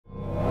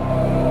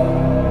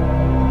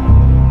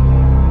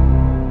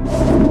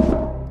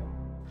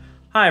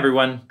Hi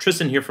everyone,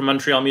 Tristan here from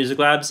Montreal Music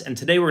Labs, and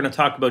today we're going to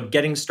talk about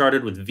getting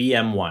started with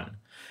VM1.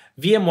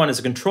 VM1 is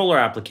a controller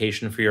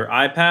application for your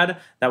iPad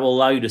that will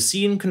allow you to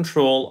see and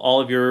control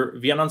all of your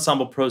Vienna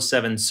Ensemble Pro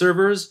 7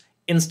 servers,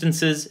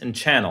 instances, and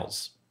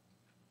channels.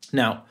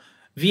 Now,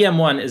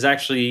 VM1 is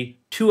actually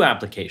two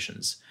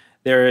applications.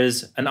 There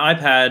is an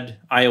iPad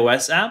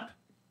iOS app,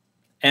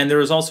 and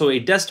there is also a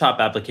desktop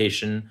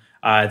application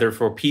either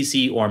for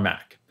PC or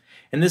Mac.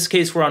 In this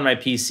case, we're on my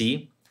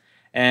PC.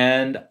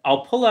 And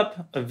I'll pull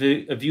up a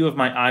view of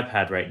my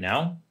iPad right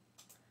now.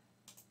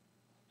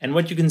 And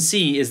what you can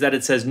see is that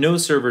it says no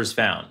servers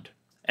found.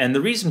 And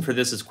the reason for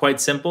this is quite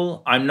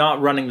simple. I'm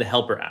not running the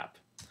helper app.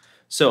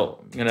 So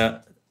I'm going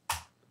to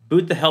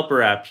boot the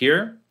helper app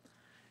here.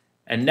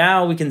 And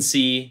now we can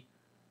see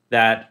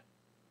that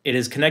it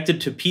is connected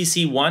to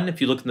PC1.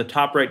 If you look in the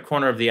top right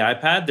corner of the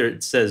iPad, there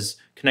it says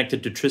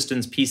connected to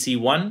Tristan's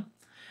PC1.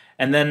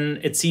 And then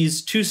it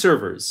sees two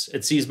servers.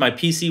 It sees my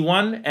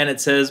PC1 and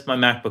it says my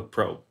MacBook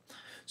Pro.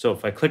 So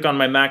if I click on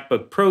my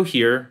MacBook Pro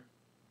here,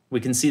 we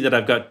can see that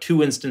I've got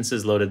two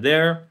instances loaded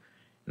there.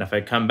 And if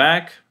I come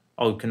back,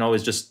 I can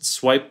always just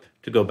swipe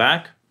to go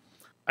back.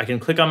 I can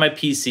click on my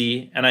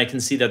PC and I can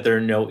see that there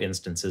are no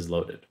instances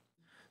loaded.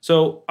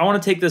 So I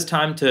want to take this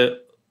time to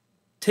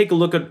take a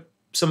look at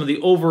some of the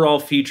overall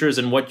features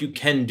and what you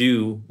can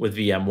do with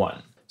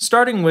VM1.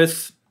 Starting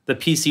with the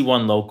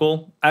PC1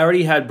 local. I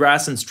already had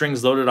brass and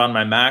strings loaded on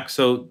my Mac,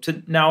 so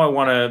now I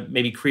want to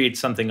maybe create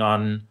something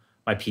on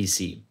my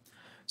PC.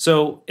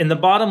 So in the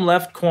bottom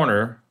left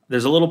corner,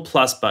 there's a little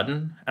plus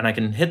button, and I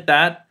can hit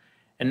that,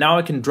 and now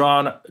I can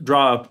draw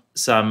up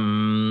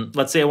some,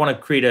 let's say I want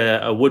to create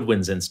a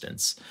woodwinds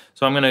instance.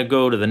 So I'm going to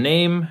go to the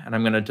name, and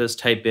I'm going to just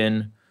type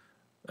in,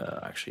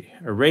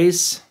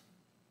 erase,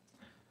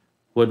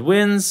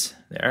 woodwinds,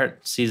 there,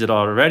 it sees it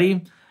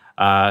already.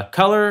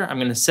 Color, I'm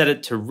going to set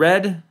it to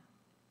red.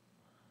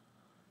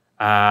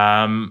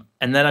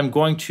 And then I'm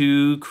going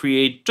to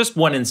create just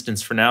one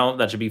instance for now.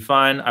 That should be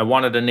fine. I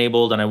want it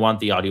enabled and I want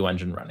the audio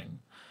engine running.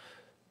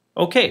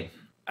 Okay,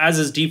 as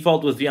is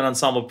default with Vienna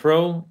Ensemble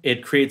Pro,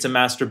 it creates a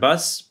master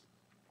bus.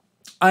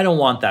 I don't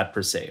want that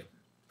per se.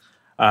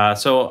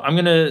 So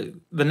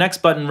the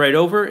next button right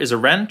over is a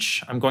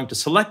wrench. I'm going to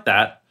select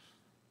that,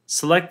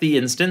 select the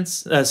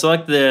instance,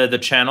 select the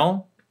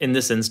channel in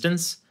this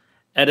instance,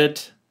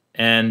 edit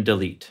and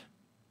delete.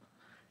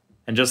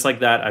 And just like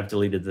that, I've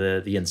deleted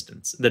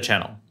the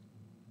channel.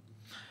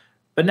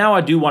 But now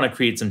I do want to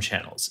create some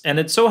channels. And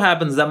it so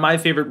happens that my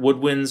favorite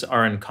woodwinds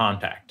are in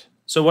Contact.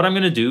 So what I'm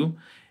going to do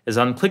is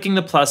on clicking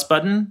the plus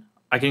button,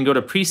 I can go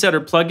to Preset or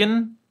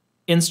Plugin,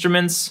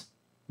 Instruments,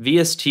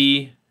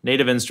 VST,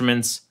 Native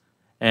Instruments,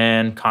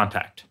 and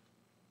Contact.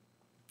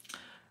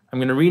 I'm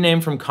going to rename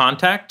from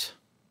Contact.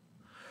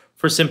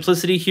 For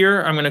simplicity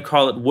here, I'm going to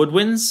call it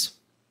Woodwinds.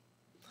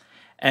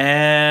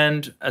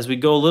 And as we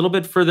go a little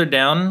bit further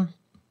down,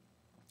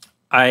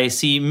 I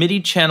see MIDI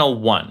channel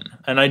 1,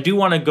 and I do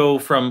want to go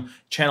from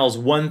channels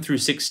 1 through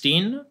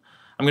 16.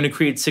 I'm going to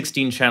create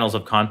 16 channels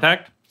of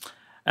contact,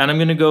 and I'm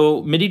going to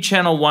go MIDI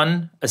channel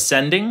 1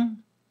 ascending.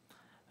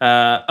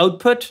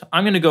 Output,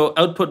 I'm going to go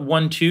output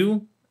 1,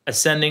 2,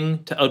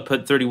 ascending to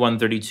output 31,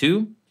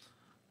 32.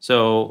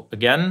 So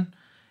again,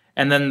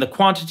 and then the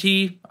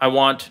quantity, I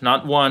want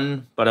not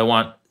 1, but I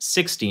want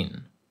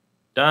 16.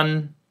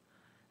 Done.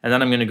 And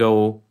then I'm going to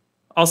go,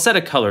 I'll set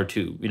a color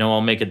too.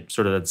 I'll make it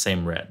sort of that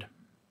same red.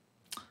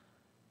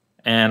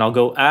 And I'll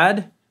go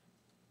add.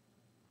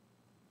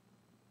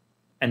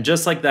 And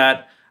just like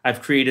that, I've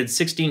created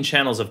 16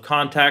 channels of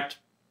contact,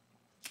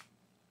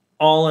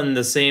 all in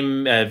the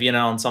same Vienna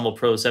Ensemble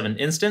Pro 7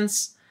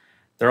 instance.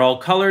 They're all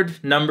colored,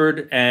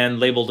 numbered, and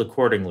labeled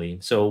accordingly.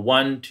 So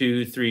 1,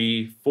 2,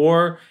 3,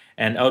 4,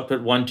 and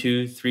output 1,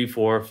 2, 3,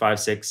 4, 5,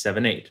 6,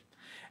 7, 8.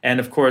 And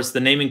of course,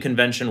 the naming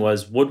convention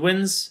was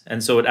woodwinds,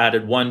 and so it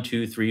added 1,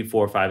 2, 3,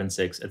 4, 5, and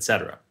 6,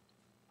 etc.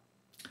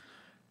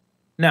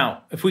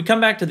 Now, if we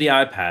come back to the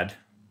iPad,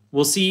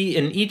 we'll see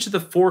in each of the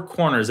four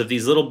corners of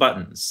these little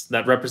buttons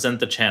that represent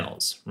the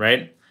channels,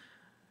 right?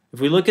 If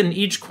we look in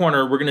each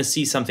corner, we're going to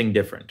see something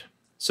different.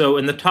 So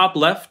in the top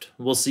left,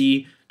 we'll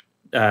see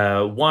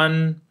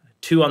 1,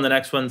 2 on the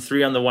next one,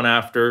 3 on the one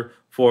after,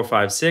 4,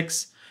 5,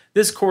 6.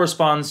 This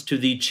corresponds to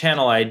the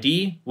channel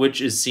ID,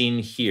 which is seen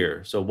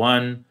here. So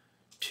 1,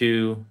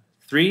 2,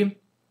 3.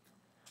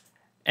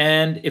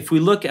 And if we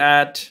look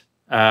at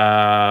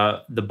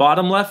the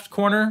bottom left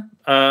corner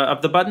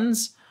of the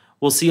buttons,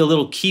 we'll see a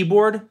little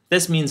keyboard.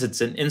 This means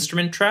it's an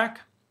instrument track.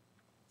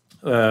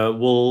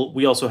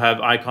 We also have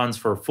icons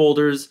for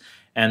folders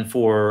and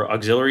for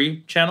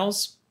auxiliary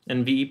channels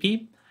in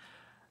VEP.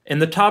 In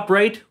the top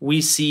right,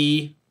 we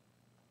see,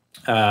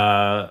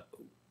 I'm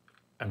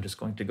just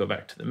going to go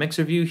back to the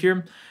mixer view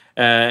here.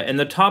 In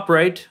the top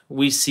right,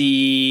 we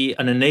see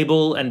an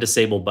enable and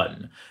disable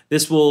button.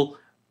 This will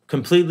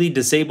completely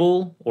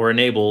disable or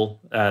enable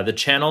the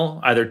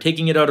channel, either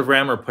taking it out of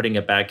RAM or putting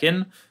it back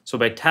in. So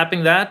by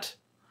tapping that,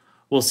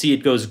 we'll see it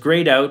goes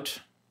grayed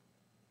out,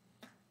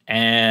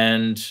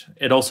 and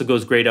it also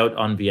goes grayed out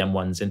on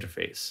VM1's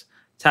interface.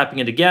 Tapping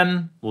it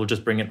again will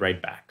just bring it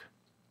right back.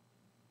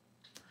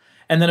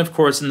 And then of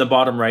course in the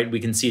bottom right, we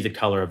can see the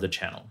color of the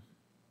channel.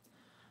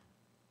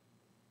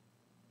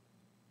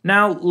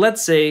 Now,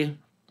 let's say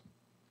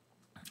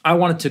I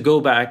wanted to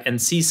go back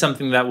and see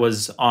something that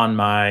was on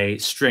my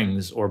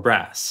strings or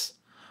brass.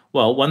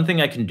 Well, one thing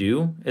I can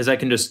do is I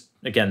can just,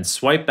 again,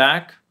 swipe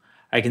back.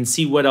 I can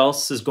see what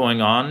else is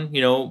going on,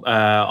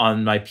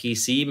 on my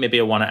PC. Maybe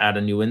I want to add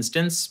a new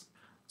instance.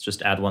 Let's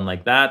just add one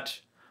like that.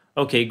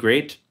 Okay,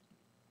 great.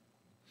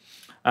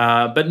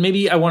 But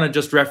maybe I want to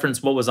just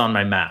reference what was on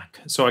my Mac.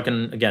 So I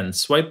can, again,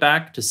 swipe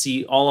back to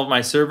see all of my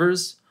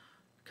servers,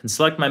 can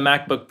select my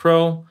MacBook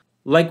Pro.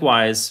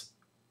 Likewise,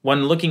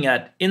 when looking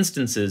at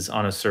instances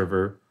on a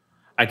server,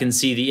 I can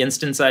see the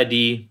instance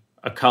ID,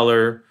 a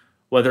color,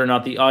 whether or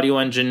not the audio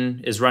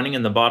engine is running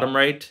in the bottom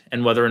right,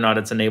 and whether or not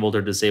it's enabled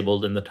or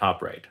disabled in the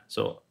top right.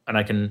 And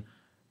I can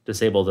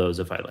disable those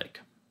if I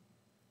like.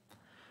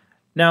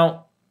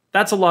 Now,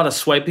 that's a lot of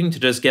swiping to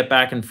just get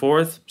back and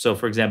forth. So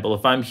for example,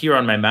 if I'm here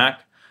on my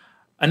Mac,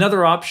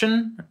 another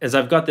option is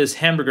I've got this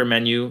hamburger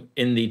menu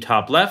in the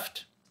top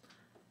left,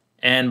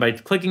 and by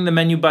clicking the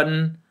menu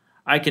button,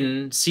 I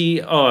can see,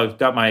 I've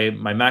got my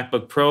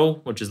MacBook Pro,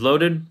 which is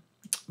loaded,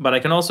 but I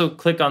can also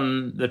click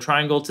on the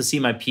triangle to see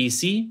my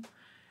PC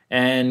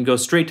and go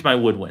straight to my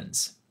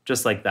woodwinds,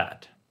 just like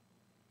that.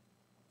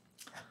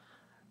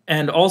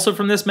 And also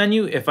from this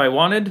menu, if I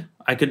wanted,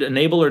 I could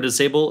enable or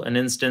disable an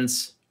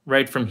instance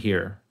right from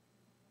here.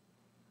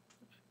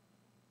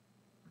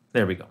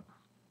 There we go.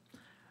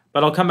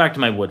 But I'll come back to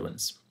my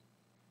woodwinds.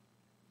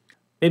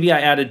 Maybe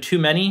I added too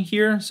many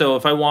here, so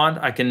if I want,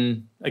 I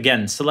can,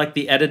 again, select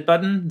the edit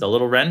button, the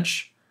little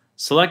wrench,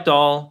 select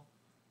all,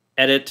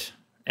 edit,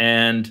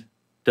 and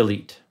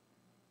delete.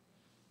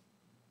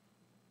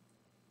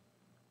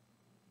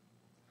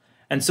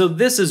 And so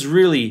this is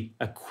really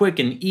a quick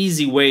and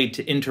easy way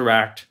to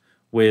interact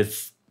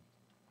with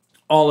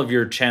all of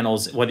your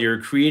channels, whether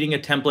you're creating a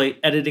template,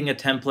 editing a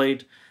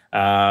template,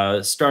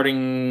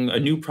 starting a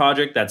new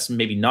project that's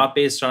maybe not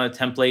based on a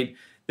template.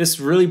 This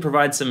really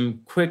provides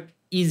some quick,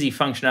 easy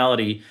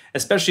functionality,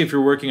 especially if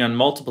you're working on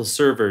multiple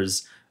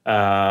servers.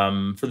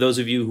 For those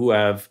of you who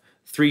have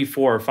 3,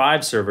 4, or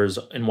 5 servers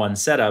in one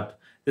setup,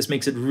 this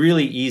makes it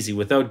really easy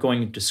without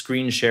going into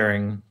screen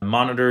sharing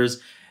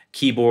monitors,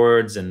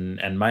 keyboards,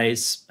 and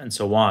mice, and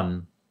so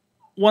on.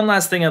 One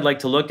last thing I'd like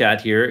to look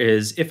at here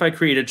is if I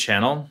create a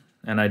channel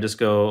and I just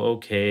go,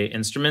 okay,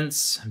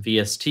 instruments,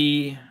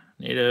 VST,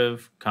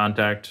 native,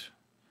 contact.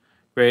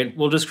 Great,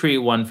 we'll just create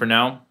one for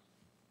now.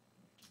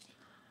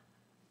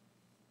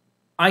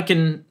 I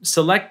can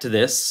select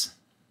this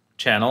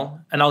channel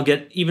and I'll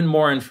get even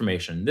more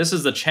information. This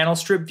is the channel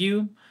strip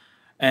view,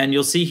 and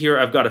you'll see here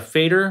I've got a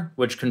fader,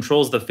 which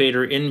controls the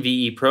fader in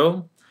VE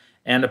Pro,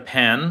 and a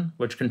pan,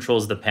 which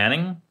controls the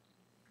panning.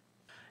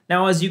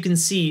 Now, as you can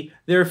see,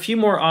 there are a few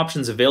more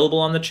options available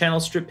on the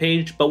channel strip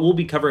page, but we'll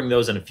be covering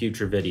those in a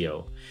future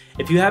video.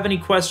 If you have any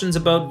questions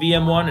about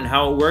VM1 and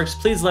how it works,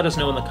 please let us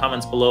know in the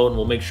comments below and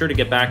we'll make sure to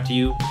get back to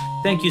you.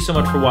 Thank you so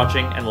much for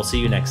watching, and we'll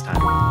see you next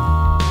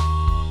time.